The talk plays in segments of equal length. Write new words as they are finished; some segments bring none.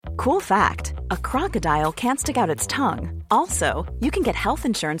Cool fact, a crocodile can't stick out its tongue. Also, you can get health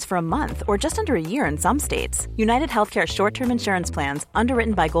insurance for a month or just under a year in some states. United Healthcare short-term insurance plans,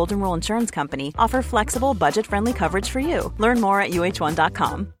 underwritten by Golden Rule Insurance Company, offer flexible, budget-friendly coverage for you. Learn more at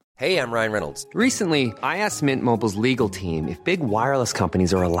uh1.com. Hey, I'm Ryan Reynolds. Recently, I asked Mint Mobile's legal team if big wireless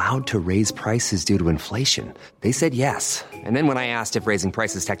companies are allowed to raise prices due to inflation. They said yes. And then when I asked if raising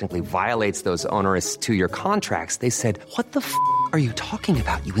prices technically violates those onerous two-year contracts, they said, "What the f*** are you talking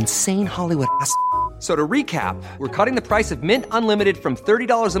about, you insane Hollywood ass?" So to recap, we're cutting the price of Mint Unlimited from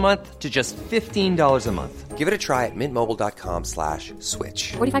 $30 a month to just $15 a month. Give it a try at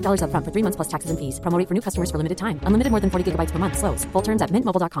mintmobile.com/switch. $45 up front for 3 months plus taxes and fees. Promo rate for new customers for limited time. Unlimited more than 40 gigabytes per month. Slows full terms at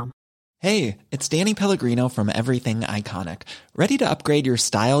mintmobile.com. Hey, it's Danny Pellegrino from Everything Iconic. Ready to upgrade your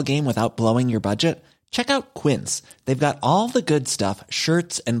style game without blowing your budget? Check out Quince. They've got all the good stuff,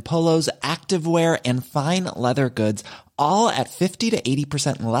 shirts and polos, activewear, and fine leather goods, all at 50 to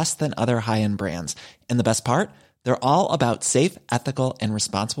 80% less than other high-end brands. And the best part? They're all about safe, ethical, and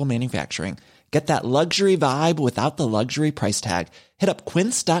responsible manufacturing. Get that luxury vibe without the luxury price tag. Hit up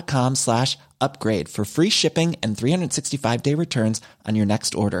quince.com/upgrade for free shipping and 365-day returns on your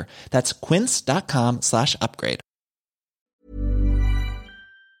next order. That's quince.com/upgrade.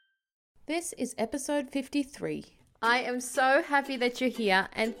 This is episode 53. I am so happy that you're here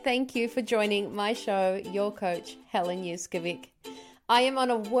and thank you for joining my show, your coach, Helen Yuskovic. I am on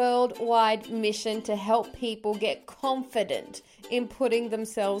a worldwide mission to help people get confident in putting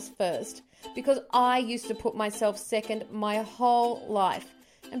themselves first because I used to put myself second my whole life.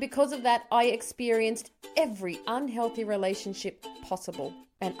 And because of that, I experienced every unhealthy relationship possible.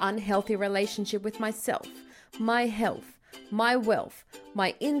 An unhealthy relationship with myself, my health, my wealth,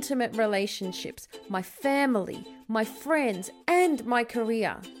 my intimate relationships, my family, my friends, and my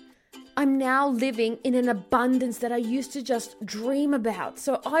career. I'm now living in an abundance that I used to just dream about.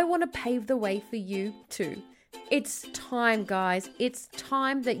 So I want to pave the way for you too. It's time, guys. It's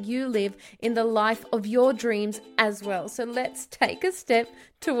time that you live in the life of your dreams as well. So let's take a step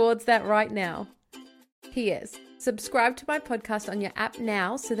towards that right now. P.S. Subscribe to my podcast on your app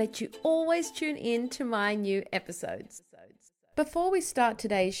now so that you always tune in to my new episodes. Before we start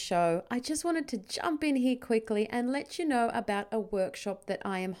today's show, I just wanted to jump in here quickly and let you know about a workshop that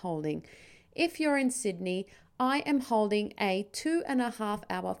I am holding. If you're in Sydney, I am holding a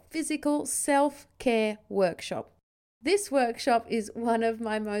 2.5-hour physical self-care workshop. This workshop is one of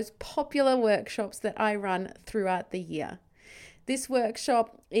my most popular workshops that I run throughout the year. This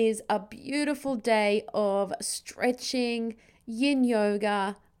workshop is a beautiful day of stretching, yin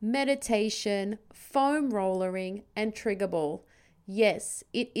yoga, meditation, foam rollering, and trigger ball. Yes,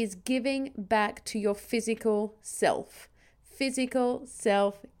 it is giving back to your physical self-care.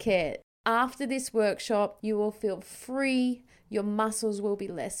 After this workshop, you will feel free, your muscles will be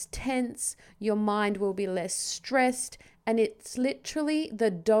less tense, your mind will be less stressed, and it's literally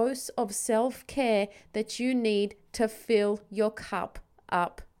the dose of self-care that you need to fill your cup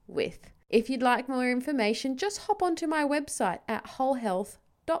up with. If you'd like more information, just hop onto my website at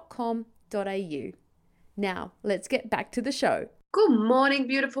wholehealth.com.au. Now, let's get back to the show. Good morning,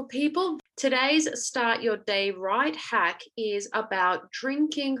 beautiful people. Today's Start Your Day Right hack is about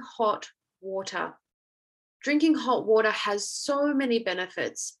drinking hot water. Drinking hot water has so many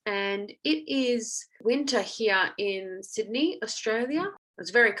benefits, and it is winter here in Sydney, Australia.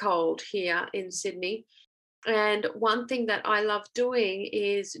 It's very cold here in Sydney. And one thing that I love doing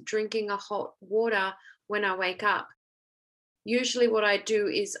is drinking a hot water when I wake up. Usually what I do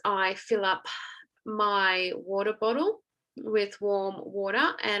is I fill up my water bottle with warm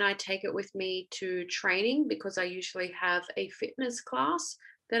water and I take it with me to training because I usually have a fitness class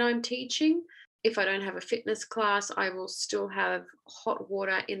that I'm teaching. If I don't have a fitness class, I will still have hot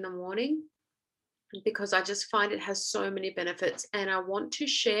water in the morning because I just find it has so many benefits and I want to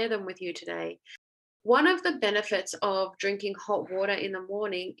share them with you today. One of the benefits of drinking hot water in the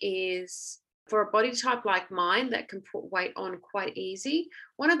morning is for a body type like mine that can put weight on quite easy.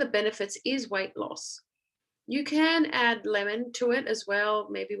 One of the benefits is weight loss. You can add lemon to it as well,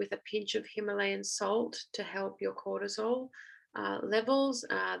 maybe with a pinch of Himalayan salt to help your cortisol levels.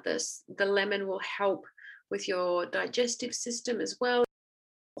 The lemon will help with your digestive system as well.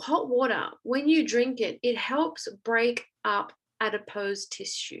 Hot water, when you drink it, it helps break up adipose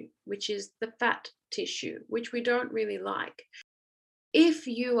tissue, which is the fat tissue, which we don't really like. If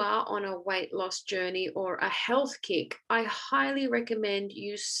you are on a weight loss journey or a health kick, I highly recommend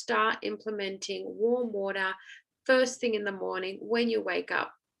you start implementing warm water first thing in the morning when you wake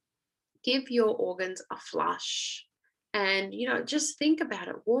up. Give your organs a flush and, just think about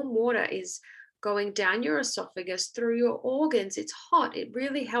it. Warm water is going down your esophagus through your organs. It's hot. It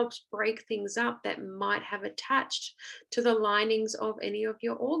really helps break things up that might have attached to the linings of any of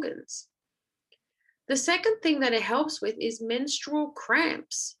your organs. The second thing that it helps with is menstrual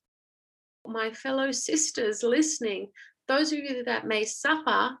cramps. My fellow sisters listening, those of you that may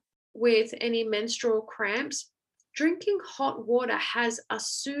suffer with any menstrual cramps, drinking hot water has a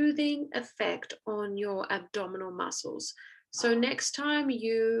soothing effect on your abdominal muscles. So next time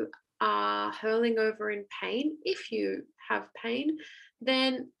you are hurling over in pain, if you have pain,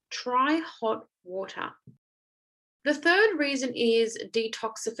 then try hot water. The third reason is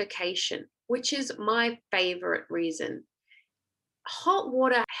detoxification, which is my favorite reason. Hot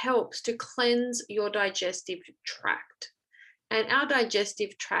water helps to cleanse your digestive tract, and our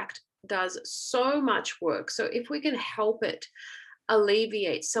digestive tract does so much work. So if we can help it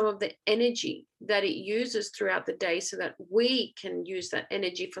alleviate some of the energy that it uses throughout the day so that we can use that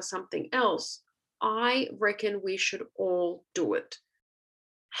energy for something else, I reckon we should all do it.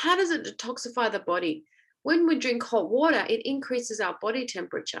 How does it detoxify the body? When we drink hot water, it increases our body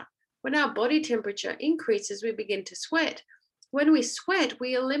temperature. When our body temperature increases, we begin to sweat. When we sweat,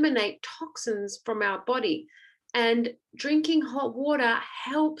 we eliminate toxins from our body. And drinking hot water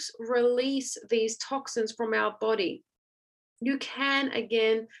helps release these toxins from our body. You can,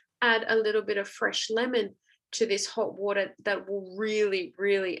 again, add a little bit of fresh lemon to this hot water that will really,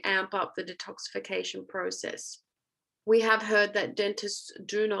 really amp up the detoxification process. We have heard that dentists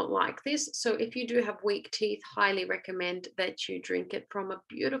do not like this. So if you do have weak teeth, highly recommend that you drink it from a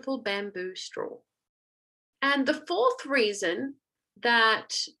beautiful bamboo straw. And the fourth reason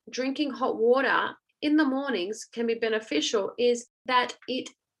that drinking hot water in the mornings can be beneficial is that it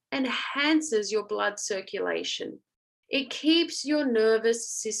enhances your blood circulation. It keeps your nervous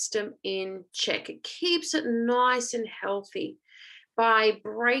system in check. It keeps it nice and healthy by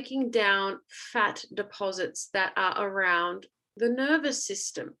breaking down fat deposits that are around the nervous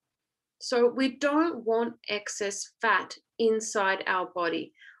system. So we don't want excess fat inside our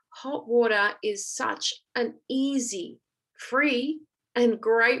body. Hot water is such an easy, free, and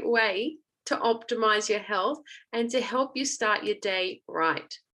great way to optimize your health and to help you start your day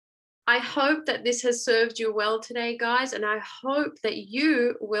right. I hope that this has served you well today, guys, and I hope that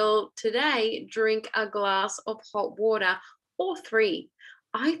you will today drink a glass of hot water or 3.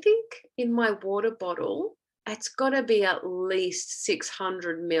 I think in my water bottle, it's got to be at least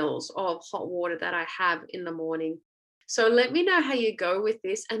 600 mils of hot water that I have in the morning. So let me know how you go with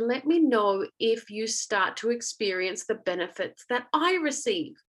this, and let me know if you start to experience the benefits that I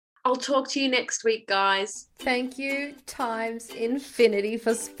receive. I'll talk to you next week, guys. Thank you times infinity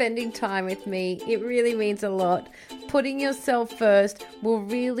for spending time with me. It really means a lot. Putting yourself first will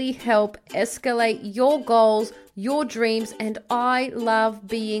really help escalate your goals, your dreams, and I love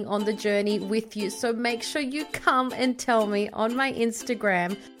being on the journey with you. So make sure you come and tell me on my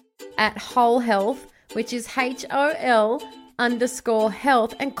Instagram at Whole Health, which is HOL_health,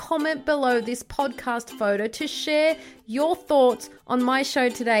 and comment below this podcast photo to share your thoughts on my show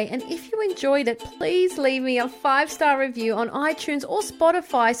today. And if you enjoyed it, please leave me a 5-star review on iTunes or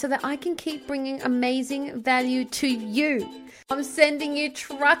Spotify so that I can keep bringing amazing value to you. I'm sending you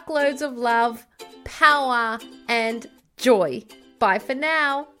truckloads of love, power, and joy. Bye for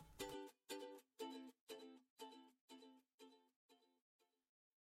now.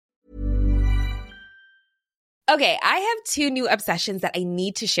 Okay, I have 2 new obsessions that I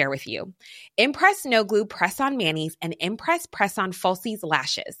need to share with you. Impress No Glue Press-On Manis and Impress Press-On Falsies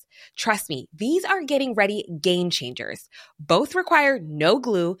Lashes. Trust me, these are getting ready game changers. Both require no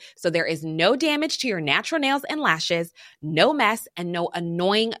glue, so there is no damage to your natural nails and lashes, no mess, and no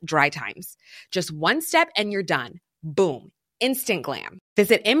annoying dry times. Just one step and you're done. Boom. Instant glam.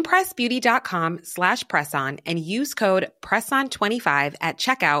 Visit impressbeauty.com/presson and use code PRESSON25 at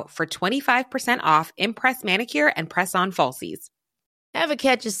checkout for 25% off Impress Manicure and Press-On Falsies. Ever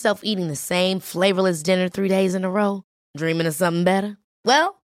catch yourself eating the same flavorless dinner 3 days in a row? Dreaming of something better?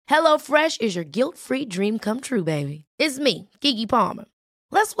 Well, HelloFresh is your guilt-free dream come true, baby. It's me, Keke Palmer.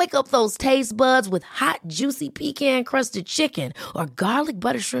 Let's wake up those taste buds with hot, juicy pecan-crusted chicken or garlic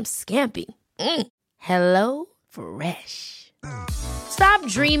butter shrimp scampi. HelloFresh. Stop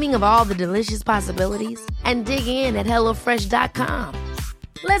dreaming of all the delicious possibilities and dig in at HelloFresh.com.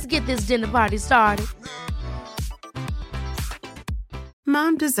 Let's get this dinner party started.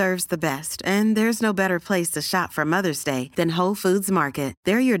 Mom deserves the best, and there's no better place to shop for Mother's Day than Whole Foods Market.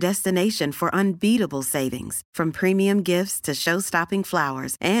 They're your destination for unbeatable savings, from premium gifts to show-stopping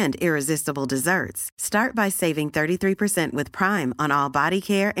flowers and irresistible desserts. Start by saving 33% with Prime on all body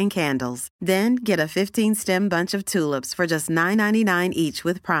care and candles. Then get a 15-stem bunch of tulips for just $9.99 each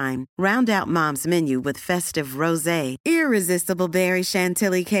with Prime. Round out Mom's menu with festive rosé, irresistible berry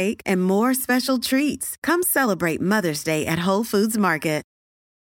chantilly cake, and more special treats. Come celebrate Mother's Day at Whole Foods Market.